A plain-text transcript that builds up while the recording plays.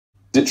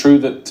Is it true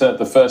that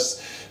the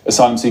first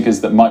asylum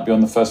seekers that might be on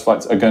the first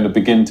flights are going to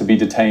begin to be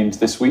detained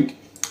this week?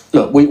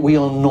 Look, we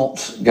are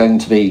not going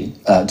to be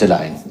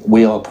delaying.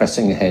 We are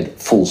pressing ahead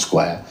full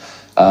square.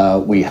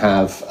 We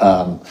have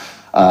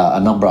a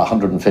number,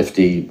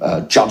 150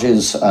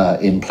 judges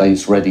in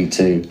place ready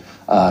to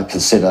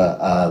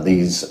consider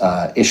these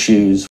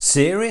issues.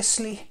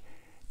 Seriously?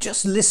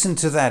 Just listen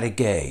to that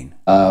again.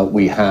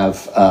 We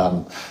have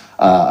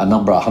a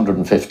number,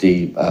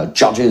 150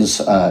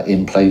 judges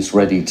in place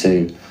ready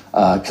to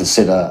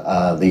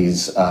consider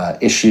these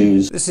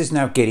issues. This is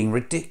now getting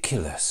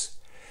ridiculous.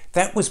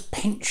 That was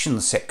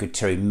Pension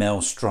Secretary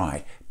Mel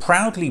Stride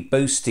proudly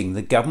boasting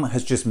the government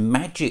has just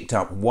magicked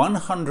up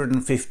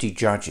 150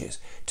 judges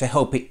to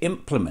help it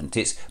implement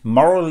its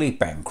morally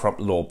bankrupt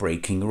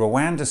law-breaking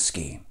Rwanda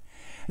scheme.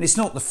 And it's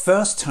not the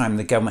first time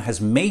the government has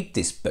made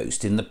this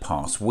boast in the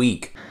past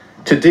week.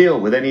 To deal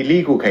with any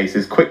legal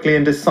cases quickly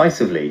and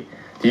decisively,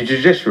 the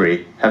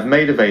judiciary have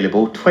made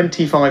available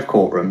 25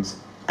 courtrooms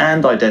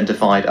and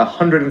identified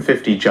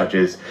 150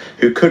 judges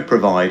who could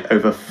provide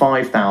over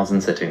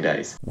 5,000 sitting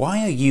days.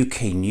 Why are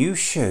UK news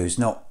shows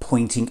not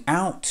pointing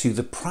out to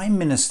the Prime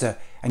Minister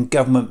and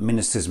government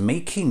ministers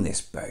making this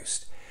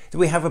boast that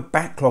we have a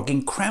backlog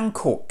in Crown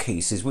Court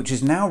cases which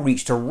has now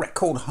reached a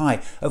record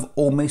high of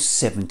almost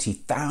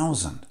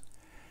 70,000?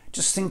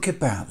 Just think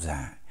about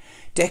that.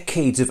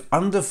 Decades of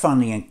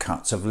underfunding and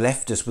cuts have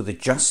left us with a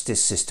justice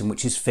system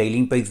which is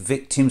failing both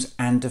victims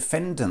and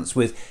defendants,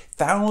 with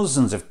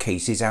thousands of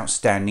cases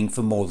outstanding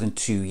for more than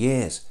 2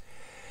 years.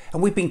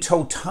 And we've been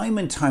told time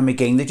and time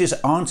again there just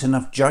aren't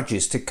enough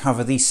judges to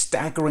cover the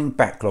staggering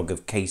backlog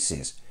of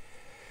cases.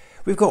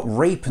 We've got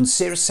rape and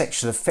serious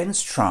sexual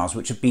offence trials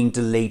which have been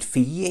delayed for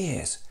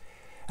years.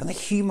 And the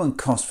human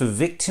cost for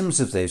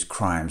victims of those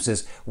crimes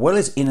as well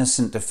as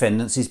innocent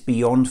defendants is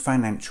beyond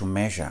financial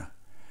measure.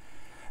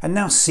 And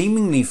now,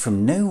 seemingly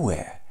from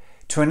nowhere,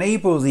 to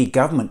enable the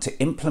government to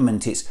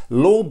implement its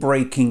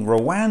law-breaking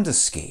Rwanda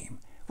scheme,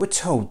 we're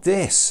told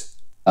this.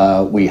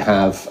 We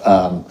have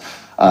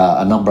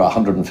a number,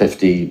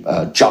 150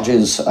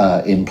 judges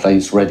in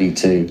place ready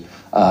to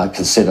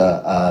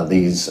consider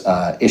these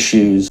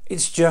issues.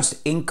 It's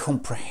just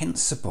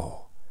incomprehensible.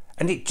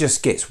 And it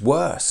just gets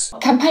worse.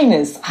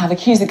 Campaigners have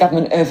accused the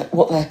government of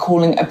what they're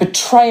calling a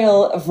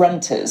betrayal of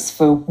renters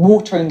for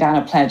watering down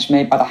a pledge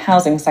made by the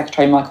Housing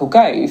Secretary Michael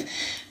Gove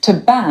to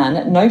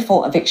ban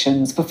no-fault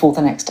evictions before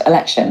the next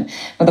election.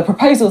 Now, the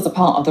proposals are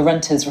part of the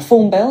Renters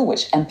Reform Bill,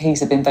 which MPs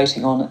have been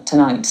voting on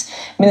tonight.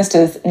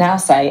 Ministers now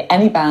say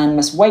any ban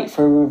must wait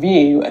for a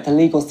review of the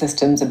legal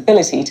system's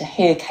ability to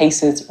hear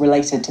cases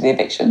related to the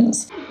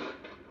evictions.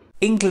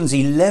 England's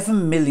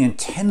 11 million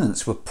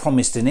tenants were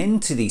promised an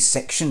end to these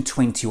Section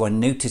 21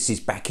 notices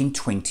back in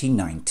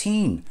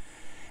 2019.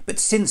 But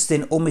since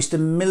then, almost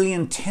 1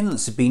 million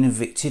tenants have been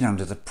evicted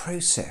under the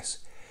process.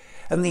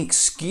 And the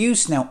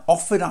excuse now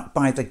offered up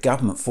by the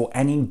government for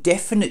an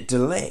indefinite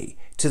delay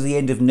to the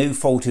end of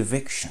no-fault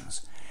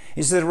evictions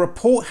is that a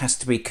report has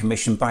to be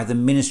commissioned by the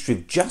Ministry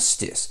of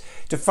Justice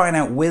to find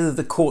out whether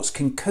the courts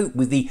can cope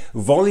with the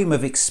volume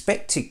of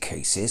expected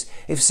cases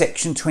if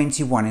Section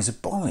 21 is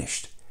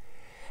abolished.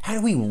 How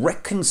do we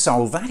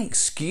reconcile that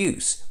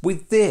excuse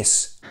with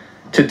this?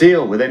 To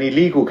deal with any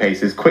legal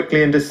cases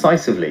quickly and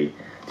decisively,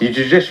 the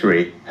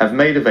judiciary have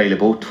made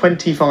available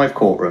 25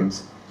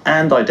 courtrooms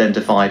and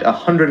identified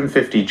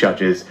 150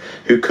 judges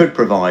who could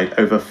provide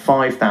over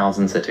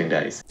 5,000 sitting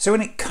days. So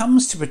when it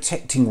comes to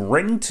protecting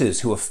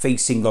renters who are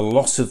facing the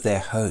loss of their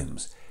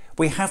homes,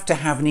 we have to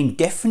have an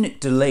indefinite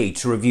delay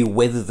to review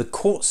whether the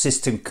court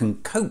system can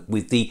cope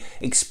with the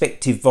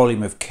expected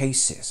volume of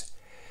cases.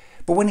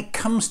 But when it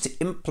comes to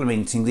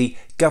implementing the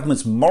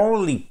government's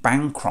morally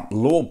bankrupt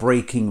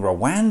law-breaking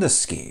Rwanda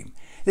scheme,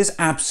 there's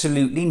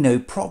absolutely no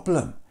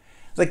problem.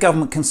 The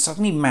government can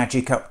suddenly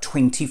magic up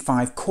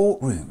 25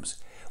 courtrooms,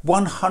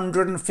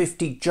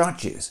 150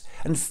 judges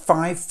and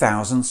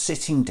 5,000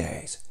 sitting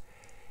days.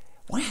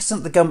 Why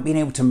hasn't the government been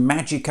able to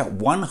magic up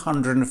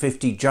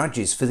 150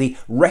 judges for the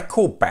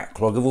record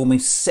backlog of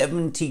almost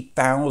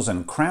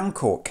 70,000 Crown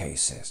Court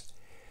cases?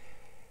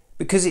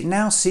 Because it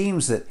now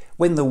seems that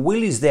when the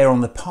will is there on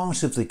the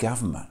part of the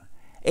government,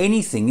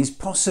 anything is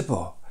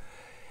possible.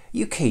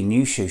 UK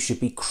news shows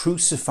should be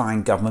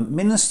crucifying government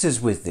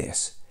ministers with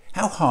this.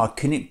 How hard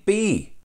can it be?